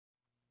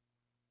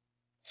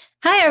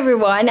Hi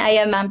everyone, I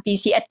am Ma'am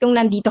PC at kung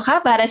nandito ka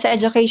para sa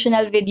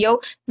educational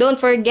video, don't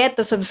forget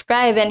to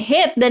subscribe and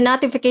hit the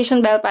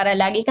notification bell para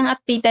lagi kang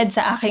updated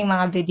sa aking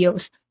mga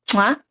videos.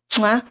 Mwah!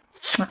 Mwah!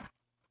 Mwah!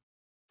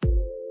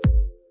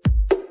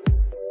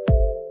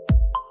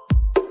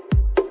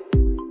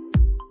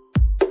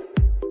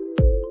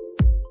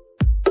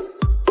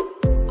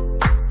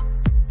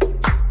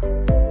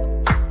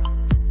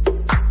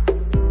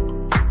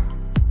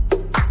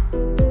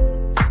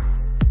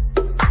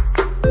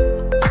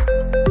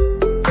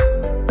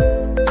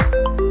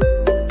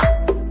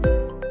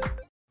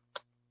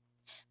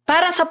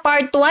 Para sa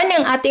part 1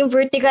 ng ating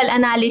vertical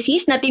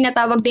analysis na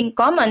tinatawag ding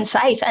common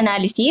size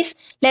analysis,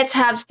 let's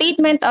have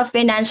statement of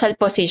financial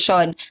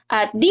position.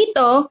 At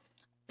dito,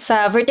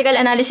 sa vertical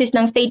analysis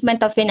ng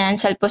statement of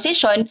financial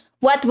position,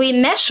 what we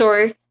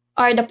measure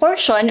are the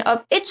portion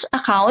of each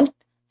account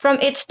from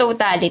its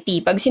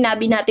totality. Pag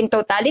sinabi nating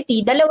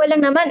totality, dalawa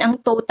lang naman ang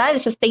total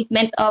sa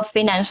statement of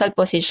financial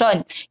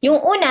position.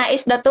 Yung una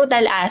is the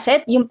total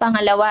asset, yung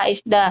pangalawa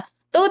is the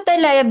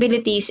total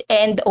liabilities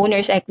and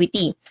owner's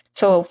equity.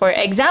 So, for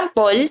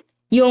example,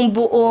 yung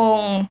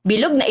buong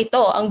bilog na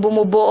ito ang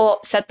bumubuo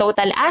sa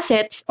total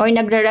assets or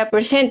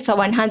nagre-represent sa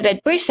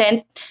 100%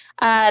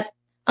 at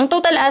ang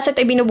total asset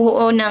ay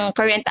binubuo ng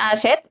current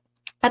asset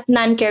at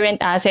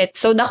non-current asset.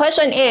 So, the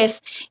question is,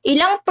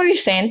 ilang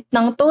percent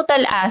ng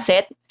total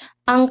asset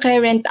ang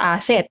current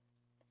asset?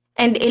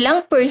 And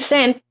ilang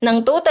percent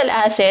ng total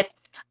asset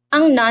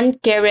ang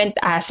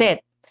non-current asset?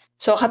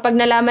 So, kapag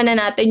nalaman na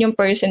natin yung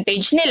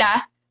percentage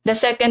nila, the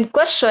second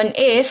question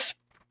is,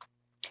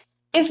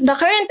 if the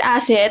current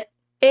asset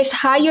is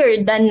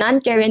higher than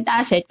non-current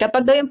asset,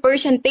 kapag daw yung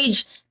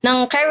percentage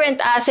ng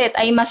current asset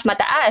ay mas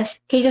mataas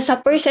kaysa sa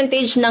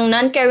percentage ng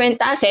non-current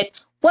asset,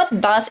 what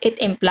does it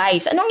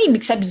implies? Anong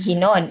ibig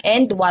sabihin nun?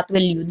 And what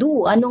will you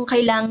do? Anong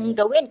kailangang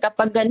gawin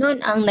kapag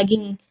ganun ang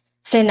naging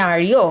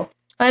scenario?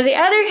 On the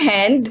other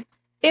hand,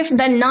 if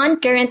the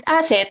non-current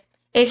asset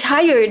is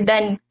higher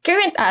than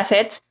current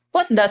assets,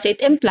 what does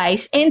it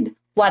implies and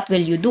what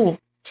will you do?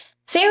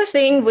 Same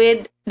thing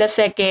with the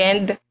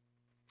second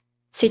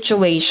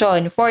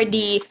situation for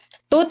the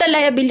total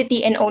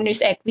liability and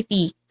owner's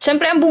equity.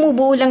 Siyempre, ang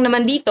bumubuo lang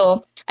naman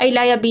dito ay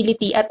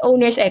liability at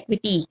owner's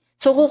equity.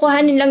 So,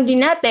 kukuhanin lang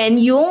din natin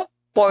yung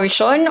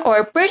portion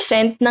or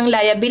percent ng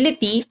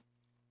liability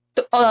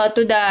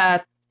to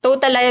the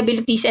total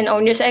liabilities and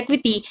owner's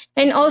equity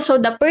and also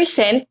the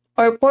percent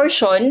or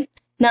portion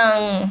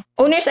ng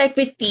owner's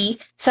equity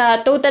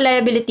sa total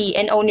liability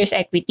and owner's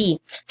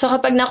equity. So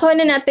kapag nakuha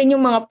na natin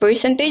yung mga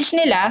percentage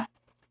nila,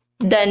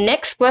 the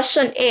next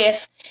question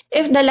is,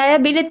 if the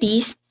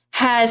liabilities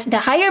has the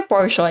higher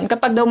portion,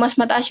 kapag daw mas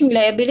mataas yung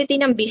liability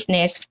ng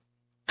business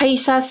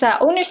kaysa sa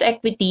owner's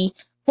equity,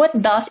 what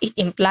does it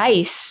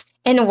implies?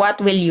 And what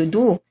will you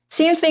do?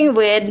 Same thing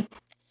with,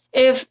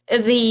 if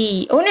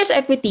the owner's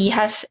equity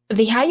has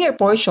the higher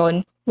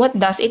portion, what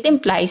does it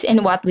implies and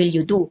what will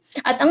you do?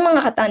 At ang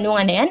mga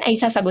katanungan na yan ay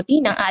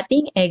sasagutin ng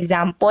ating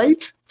example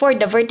for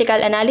the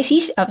vertical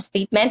analysis of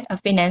statement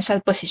of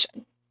financial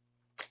position.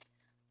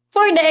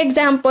 For the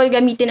example,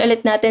 gamitin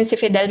ulit natin si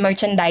Fidel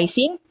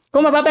Merchandising.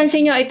 Kung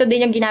mapapansin nyo, ito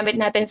din yung ginamit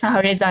natin sa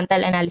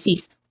horizontal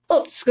analysis.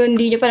 Oops, kung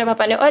hindi nyo pa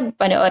napapanood,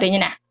 panoorin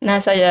nyo na.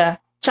 Nasa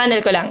channel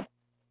ko lang.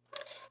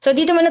 So,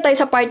 dito muna tayo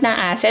sa part ng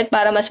asset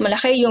para mas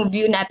malaki yung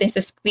view natin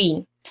sa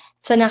screen.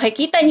 So,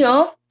 nakikita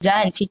nyo,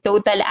 dyan, si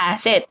total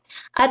asset.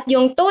 At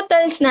yung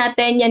totals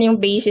natin, yan yung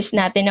basis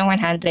natin ng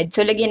 100.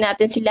 So, lagyan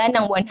natin sila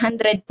ng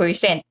 100%.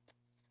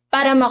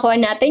 Para makuha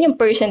natin yung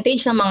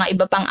percentage ng mga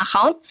iba pang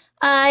account,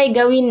 ay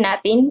gawin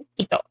natin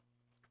ito.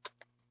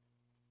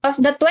 Of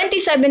the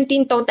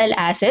 2017 total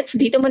assets,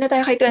 dito muna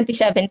tayo kay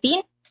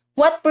 2017,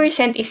 what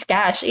percent is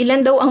cash?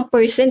 Ilan daw ang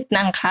percent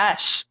ng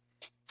cash?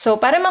 So,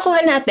 para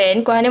makuha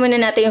natin, kuhanin muna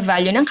natin yung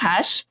value ng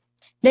cash,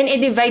 then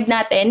i-divide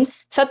natin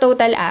sa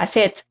total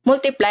assets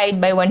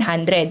multiplied by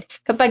 100.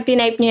 Kapag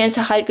tinype nyo yan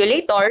sa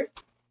calculator,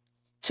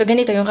 so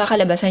ganito yung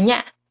kakalabasan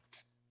niya.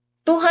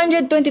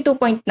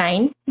 222.9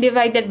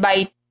 divided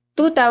by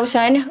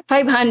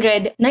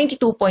 2,592.2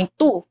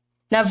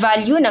 na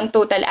value ng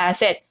total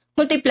asset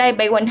multiplied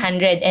by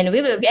 100 and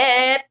we will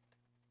get,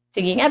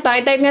 sige nga,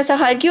 pakitype nga sa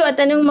calcu at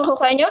anong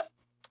makukuha nyo?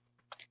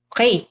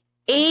 Okay,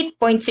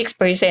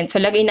 8.6%.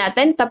 So lagay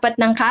natin tapat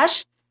ng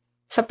cash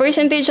sa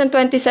percentage ng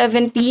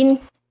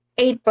 2017,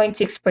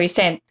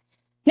 8.6%.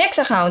 Next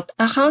account,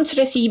 accounts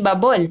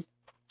receivable.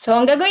 So,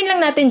 ang gagawin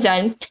lang natin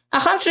dyan,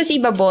 accounts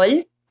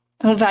receivable,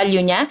 ang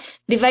value niya,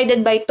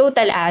 divided by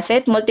total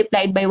asset,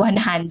 multiplied by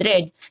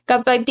 100.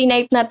 Kapag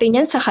tinype natin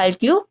yan sa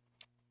calcu,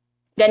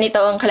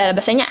 ganito ang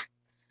kalalabasan niya.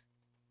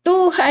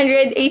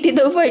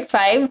 282.5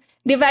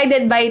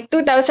 divided by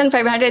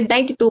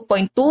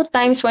 2,592.2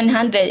 times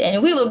 100,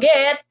 and we will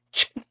get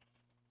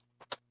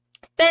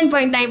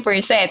 10.9%.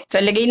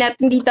 So, lagay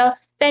natin dito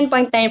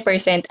 10.9%.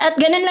 At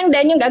ganun lang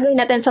din yung gagawin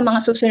natin sa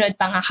mga susunod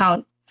pang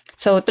account.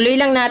 So, tuloy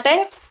lang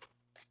natin.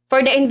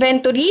 For the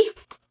inventory,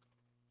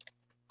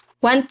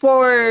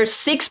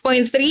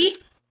 146.3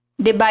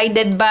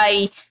 divided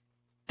by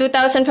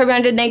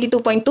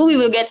 2,592.2, we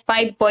will get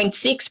 5.6%.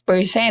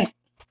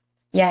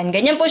 Yan,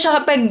 ganyan po siya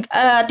kapag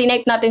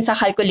tinype natin sa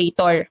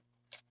calculator.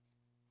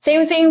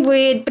 Same thing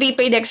with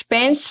prepaid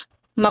expense.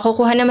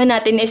 Makukuha naman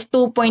natin is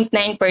 2.9%.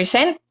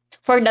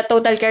 For the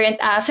total current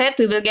asset,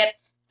 we will get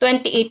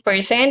 28%.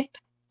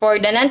 For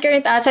the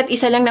non-current asset,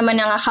 isa lang naman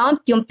ang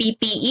account, yung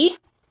PPE.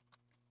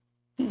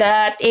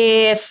 That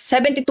is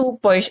 72%.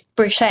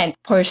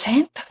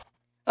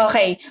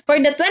 Okay.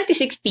 For the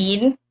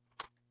 2016,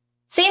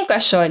 same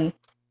question.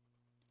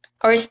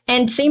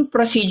 And same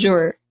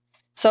procedure.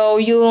 So,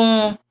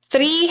 yung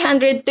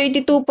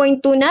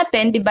 332.2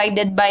 natin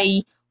divided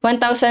by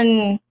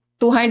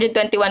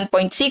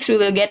 1,221.6, we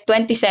will get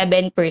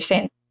 27%.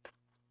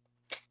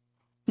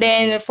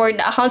 Then, for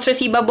the accounts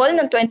receivable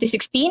ng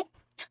 2016,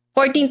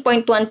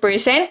 14.1%.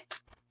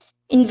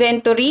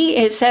 Inventory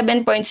is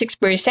 7.6%.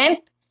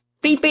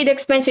 Prepaid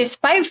expense is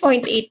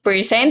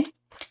 5.8%.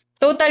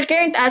 Total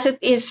current asset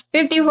is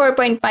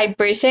 54.5%.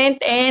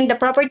 And the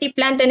property,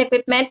 plant, and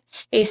equipment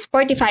is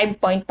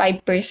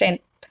 45.5%.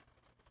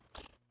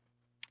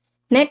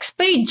 Next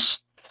page.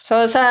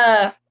 So,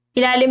 sa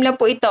ilalim lang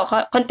po ito,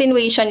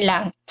 continuation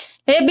lang.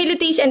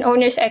 Liabilities and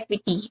owner's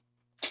equity.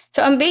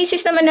 So, ang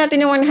basis naman natin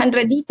ng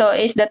 100 dito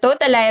is the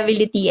total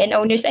liability and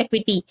owner's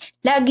equity.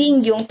 Laging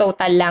yung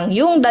total lang,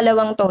 yung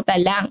dalawang total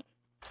lang.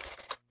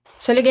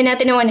 So, lagyan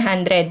natin ng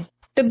 100.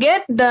 To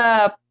get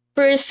the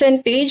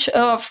percentage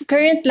of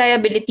current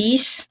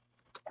liabilities,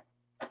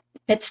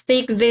 let's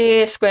take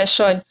this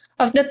question.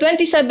 Of the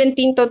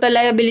 2017 total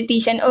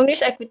liabilities and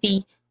owner's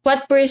equity,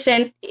 what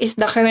percent is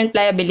the current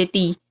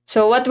liability?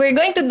 So, what we're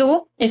going to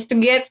do is to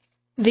get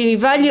the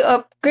value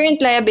of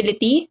current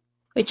liability,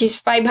 which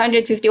is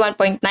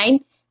 551.9,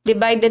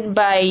 divided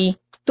by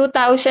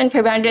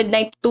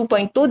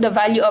 2,592.2, the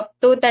value of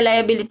total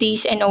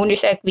liabilities and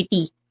owner's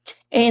equity.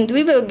 And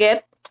we will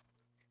get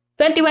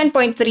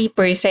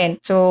 21.3%.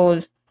 So,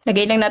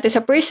 lagay lang natin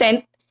sa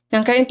percent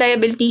ng current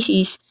liabilities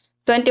is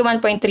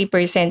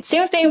 21.3%.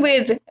 Same thing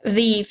with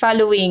the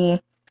following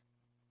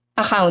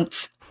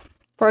accounts.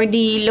 For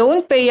the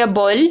loan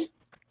payable,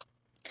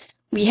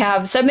 we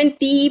have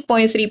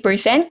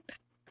 70.3%.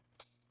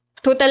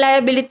 Total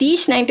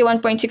liabilities,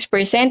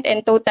 91.6%,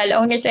 and total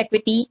owner's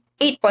equity,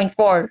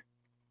 8.4%.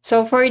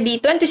 So, for the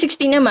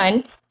 2016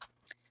 naman,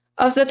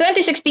 of the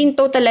 2016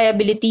 total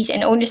liabilities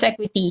and owner's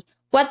equity,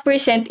 what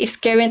percent is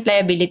current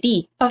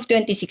liability of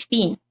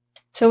 2016?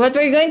 So, what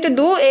we're going to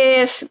do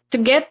is to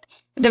get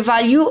the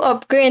value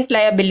of current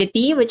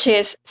liability, which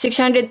is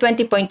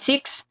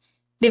 620.6,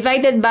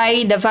 divided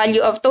by the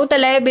value of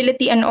total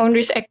liability and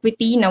owner's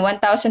equity na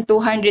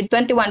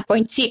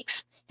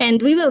 1,221.6.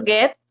 And we will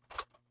get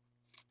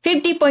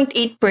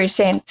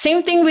 50.8%.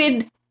 Same thing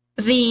with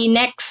the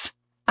next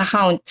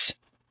accounts.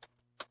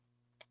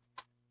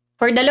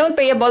 For the loan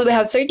payable, we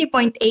have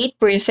 30.8%.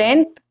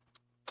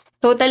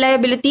 Total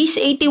liabilities,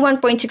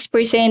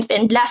 81.6%.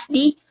 And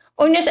lastly,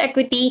 owner's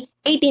equity,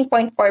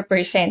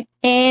 18.4%.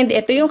 And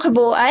ito yung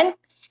kabuuan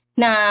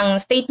ng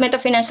Statement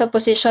of Financial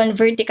Position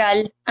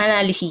Vertical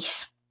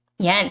Analysis.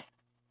 Yan.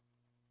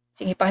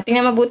 Sige,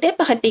 pakitingnan mabuti,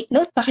 pakitake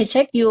note,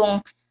 pakicheck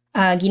yung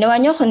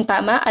ginawa nyo kung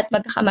tama at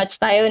magkakamatch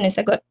tayo ng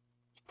sagot.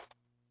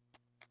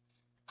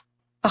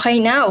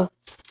 Okay, now,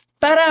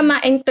 para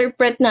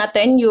ma-interpret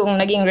natin yung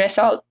naging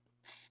result,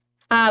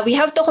 we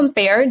have to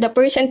compare the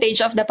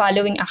percentage of the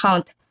following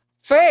account.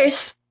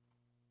 First,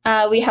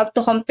 we have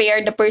to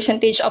compare the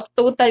percentage of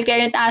total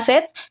current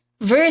asset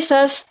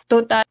versus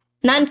total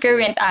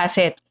non-current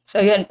asset.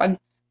 So, yun,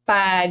 pag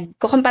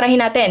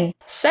kukumparahin natin.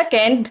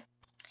 Second,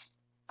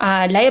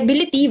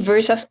 liability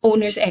versus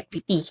owner's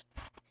equity.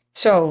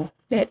 So,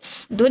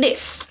 let's do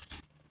this.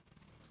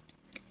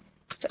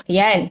 So,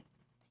 yan.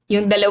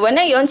 Yung dalawa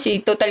na yon,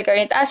 si total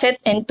current asset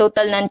and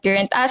total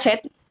non-current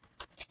asset,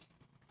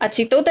 at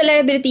si total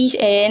liabilities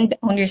and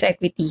owner's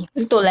equity.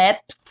 Ulit,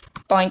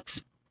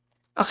 points.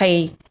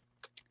 Okay.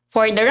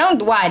 For the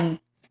round 1,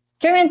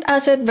 current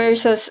asset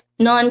versus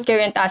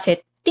non-current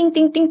asset. Ting,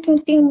 ting, ting, ting,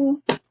 ting.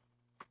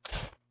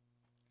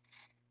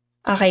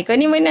 Okay,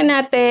 kunin muna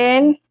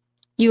natin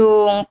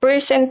yung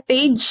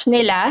percentage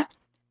nila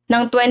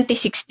ng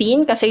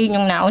 2016 kasi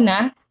yun yung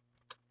nauna.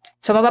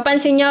 So,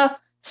 mapapansin nyo,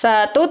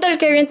 sa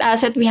total current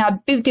asset, we have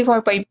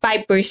 54.5%.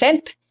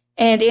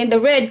 And in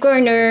the red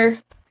corner,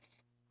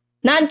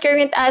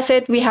 non-current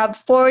asset, we have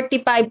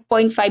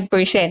 45.5%.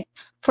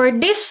 For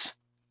this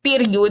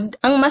period,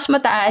 ang mas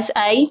mataas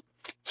ay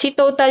si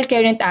total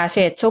current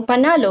asset. So,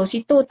 panalo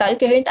si total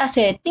current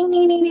asset. Ding,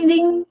 ding, ding, ding,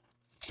 ding.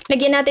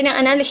 Lagyan natin ng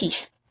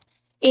analysis.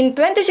 In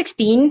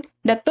 2016,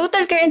 the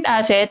total current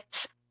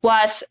assets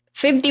was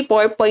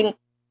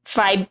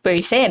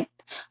 54.5%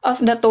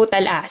 of the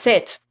total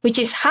assets, which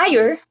is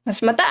higher, mas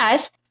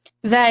mataas,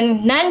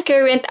 than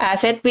non-current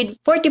asset with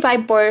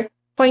 45.5%.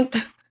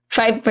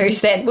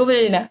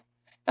 Bubuli na.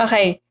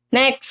 Okay,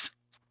 next.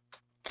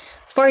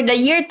 For the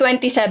year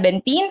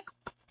 2017,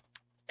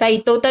 kay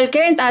total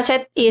current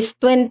asset is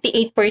 28%,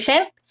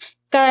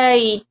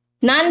 kay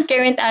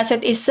non-current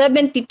asset is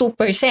 72%.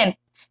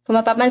 Kung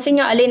mapapansin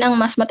nyo, alin ang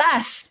mas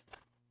mataas?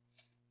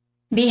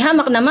 Di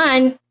hamak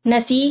naman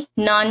na si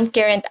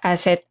non-current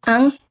asset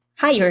ang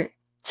higher.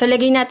 So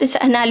lagay natin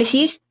sa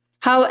analysis.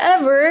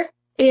 However,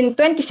 in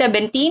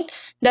 2017,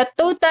 the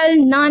total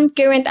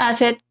non-current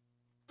asset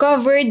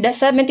covered the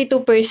 72%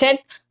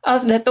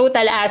 of the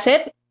total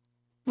asset,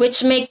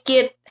 which make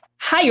it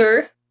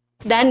higher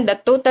than the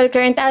total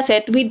current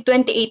asset with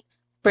 28%.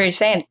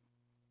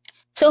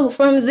 So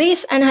from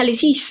this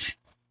analysis,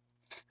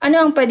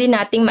 ano ang pwede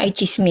nating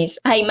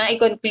maichismis? Ay,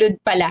 mai-conclude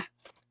pala.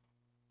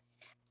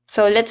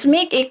 So let's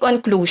make a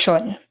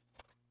conclusion.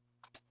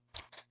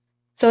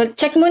 So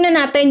check muna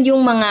natin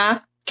yung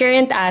mga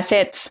current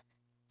assets.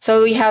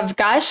 So we have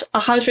cash,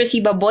 accounts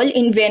receivable,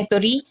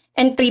 inventory,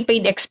 and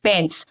prepaid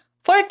expense.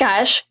 For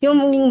cash, yung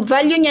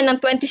value niya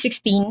ng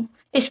 2016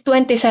 is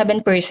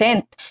 27%.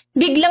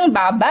 Biglang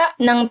baba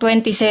ng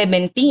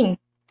 2017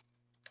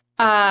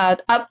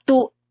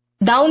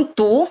 down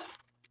to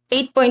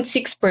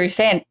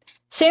 8.6%.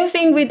 Same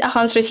thing with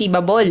accounts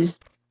receivable.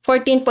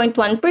 14.1%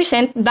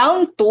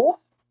 down to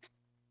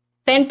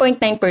 10.9%.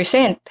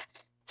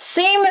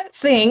 Same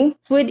thing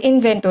with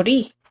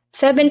inventory.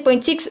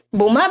 7.6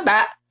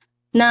 bumaba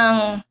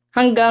ng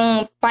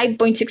hanggang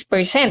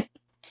 5.6%.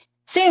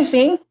 Same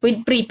thing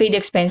with prepaid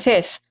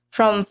expenses.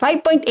 From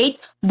 5.8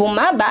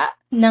 bumaba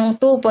ng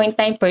 2.9%.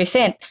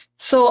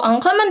 So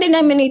ang common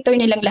denominator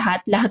nilang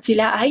lahat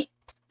sila ay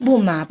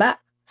bumaba.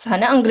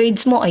 Sana ang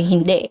grades mo ay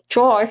hindi.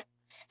 Sure.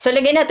 So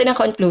lagay natin ang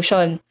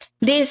conclusion.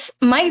 This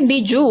might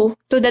be due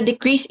to the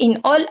decrease in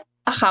all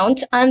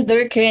accounts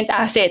under current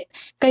asset.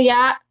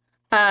 Kaya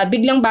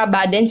biglang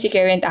baba din si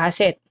current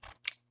asset.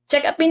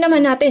 Check upin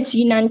naman natin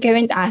si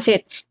non-current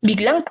asset.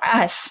 Biglang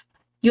taas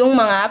yung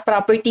mga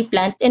property,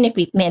 plant, and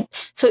equipment.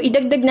 So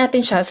idagdag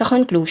natin siya sa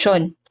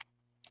conclusion.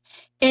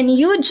 And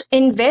huge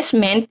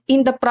investment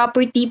in the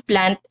property,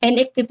 plant, and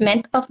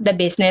equipment of the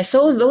business.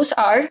 So those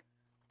are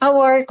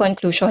our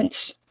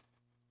conclusions.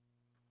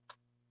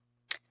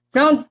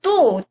 Round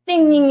 2.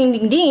 Ding, ding, ding,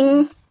 ding, ding.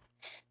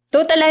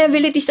 Total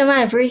liabilities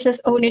naman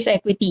versus owner's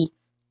equity.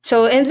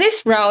 So in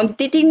this round,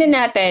 titingnan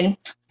natin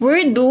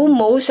where do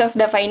most of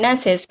the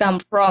finances come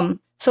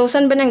from. So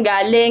saan ba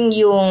nanggaling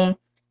yung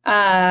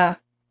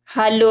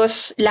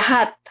halos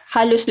lahat,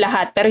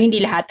 pero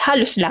hindi lahat,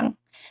 halos lang.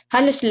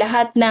 Halos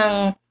lahat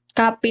ng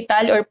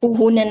capital or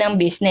puhunan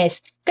ng business.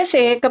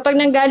 Kasi kapag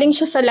nanggaling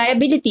siya sa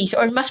liabilities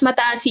or mas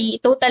mataas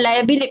si total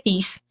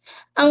liabilities,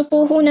 ang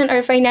puhunan or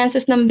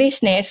finances ng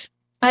business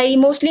ay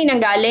mostly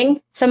nanggaling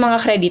sa mga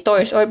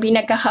creditors or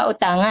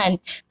pinagkakautangan.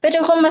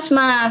 Pero kung mas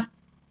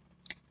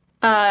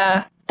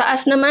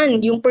taas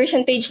naman yung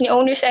percentage ni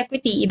owner's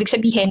equity, ibig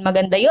sabihin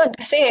maganda yon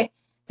kasi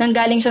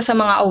nanggaling siya sa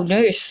mga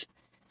owners.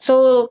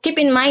 So keep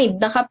in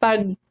mind na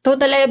kapag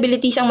total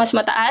liabilities ang mas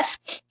mataas,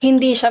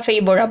 hindi siya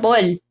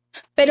favorable.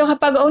 Pero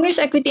kapag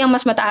owner's equity ang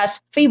mas mataas,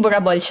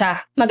 favorable siya.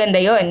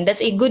 Maganda yon. That's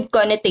a good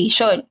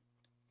connotation.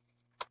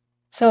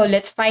 So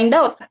let's find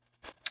out.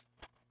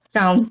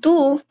 Round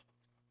 2.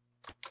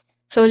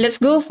 So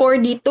let's go for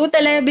the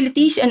total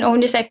liabilities and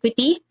owner's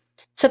equity.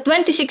 Sa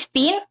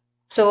 2016,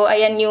 so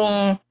ayan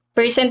yung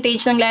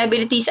percentage ng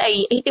liabilities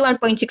ay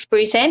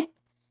 81.6%.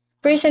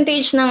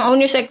 Percentage ng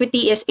owner's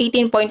equity is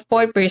 18.4%.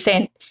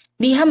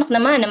 Di hamak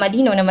naman na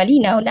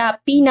malinaw na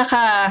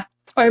pinaka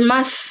or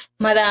mas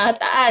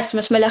mataas,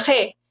 mas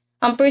malaki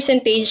ang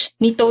percentage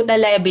ni total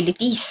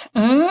liabilities.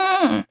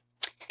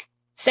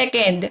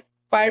 Second,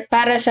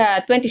 para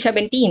sa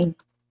 2017.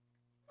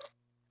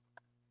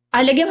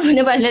 Lagyan mo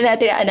na pala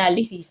natin ang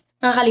analysis.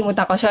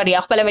 Nakakalimutan ko. Sorry,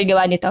 ako pala may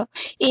gawa nito.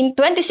 In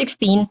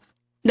 2016,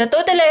 the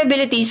total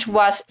liabilities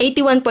was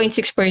 81.6%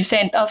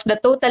 of the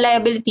total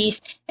liabilities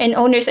and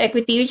owner's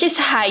equity, which is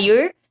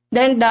higher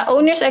than the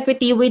owner's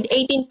equity with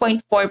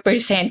 18.4%.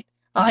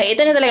 Okay,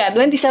 ito na talaga.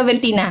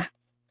 2017 na.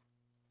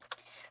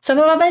 So,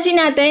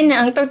 mapapansin natin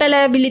na ang total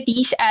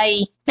liabilities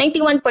ay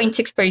 91.6%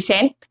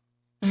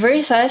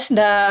 versus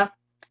the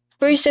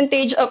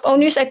percentage of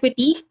owner's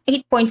equity,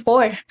 8.4.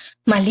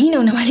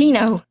 Malinaw na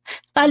malinaw.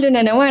 Talo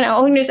na naman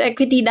ang owner's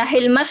equity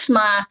dahil mas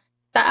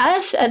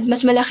mataas at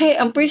mas malaki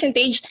ang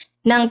percentage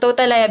ng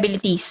total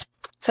liabilities.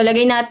 So,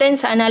 lagay natin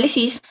sa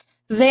analysis.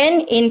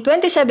 Then, in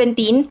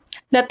 2017,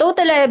 the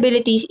total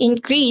liabilities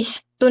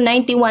increased to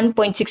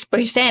 91.6%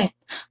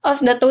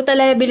 of the total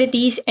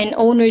liabilities and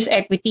owner's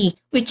equity,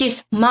 which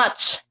is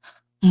much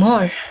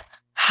more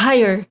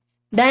higher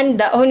than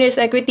the owner's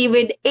equity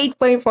with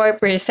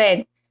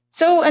 8.4%.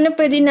 So, ano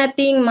pwede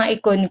nating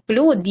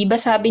ma-conclude? Diba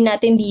sabi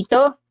natin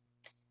dito,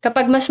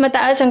 kapag mas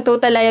mataas ang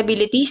total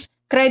liabilities,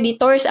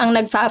 creditors ang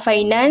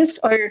nagfa-finance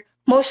or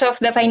most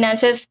of the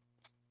finances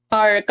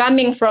are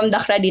coming from the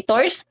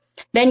creditors.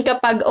 Then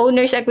kapag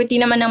owner's equity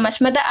naman ang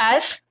mas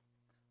mataas,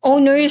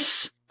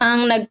 owners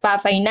ang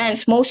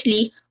nagpa-finance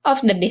mostly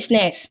of the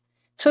business.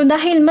 So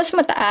dahil mas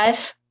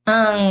mataas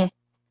ang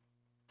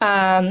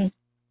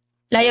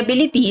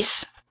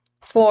liabilities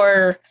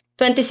for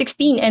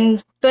 2016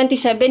 and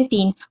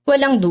 2017,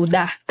 walang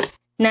duda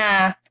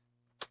na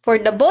for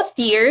the both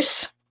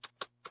years,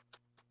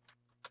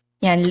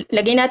 yan,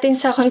 lagay natin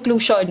sa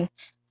conclusion.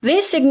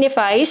 This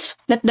signifies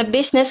that the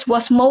business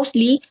was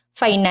mostly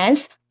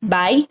financed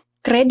by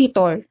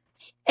creditor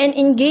and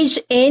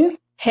engaged in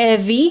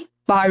heavy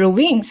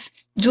borrowings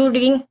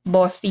during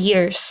both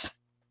years.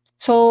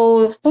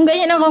 So, kung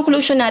ganyan ang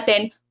conclusion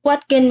natin,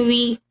 what can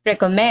we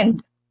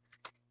recommend?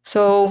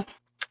 So,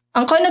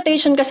 ang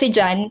connotation kasi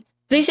dyan,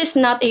 this is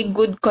not a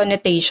good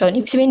connotation.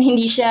 Ibig sabihin,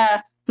 hindi siya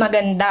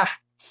maganda.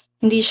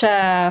 Hindi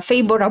siya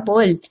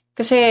favorable.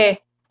 Kasi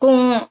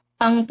kung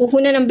ang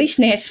puhunan ng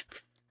business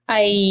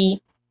ay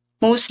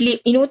mostly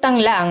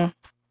inutang lang,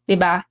 'di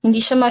ba? Hindi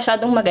siya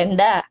masyadong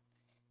maganda.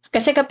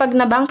 Kasi kapag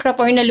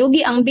na-bankrupt or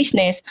nalugi ang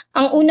business,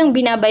 ang unang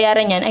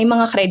binabayaran niyan ay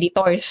mga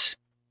creditors.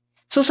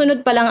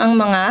 Susunod pa lang ang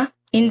mga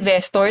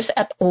investors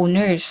at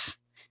owners.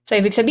 So,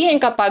 ibig sabihin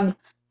kapag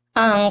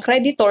ang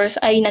creditors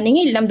ay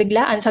naningil ng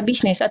biglaan sa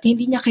business at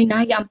hindi niya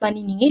kinaya ang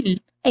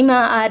paniningil, ay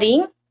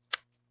maaaring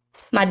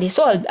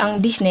ma-dissolve ang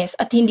business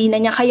at hindi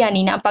na niya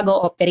kayanin na ang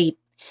pag-ooperate.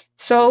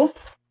 So,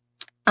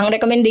 ang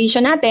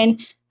recommendation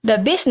natin, the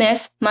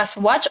business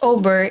must watch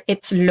over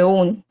its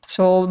loan.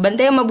 So,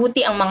 bantayan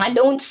mabuti ang mga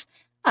loans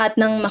at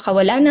nang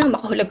makawala na,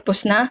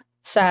 makahulagpos na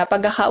sa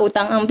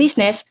pagkakautang ang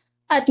business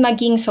at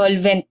maging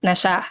solvent na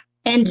siya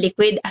and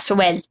liquid as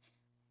well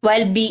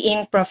while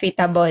being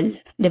profitable.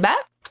 'Di ba?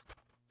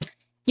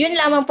 Yun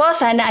lamang po,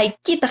 sana ay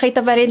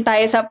kita-kita pa rin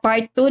tayo sa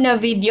part 2 na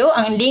video.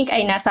 Ang link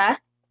ay nasa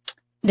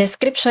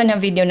description ng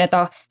video na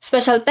to.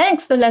 Special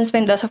thanks to Lance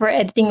Mendoza for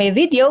editing my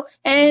video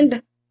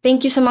and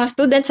thank you sa mga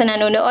students na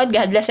nanonood.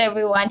 God bless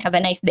everyone. Have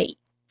a nice day.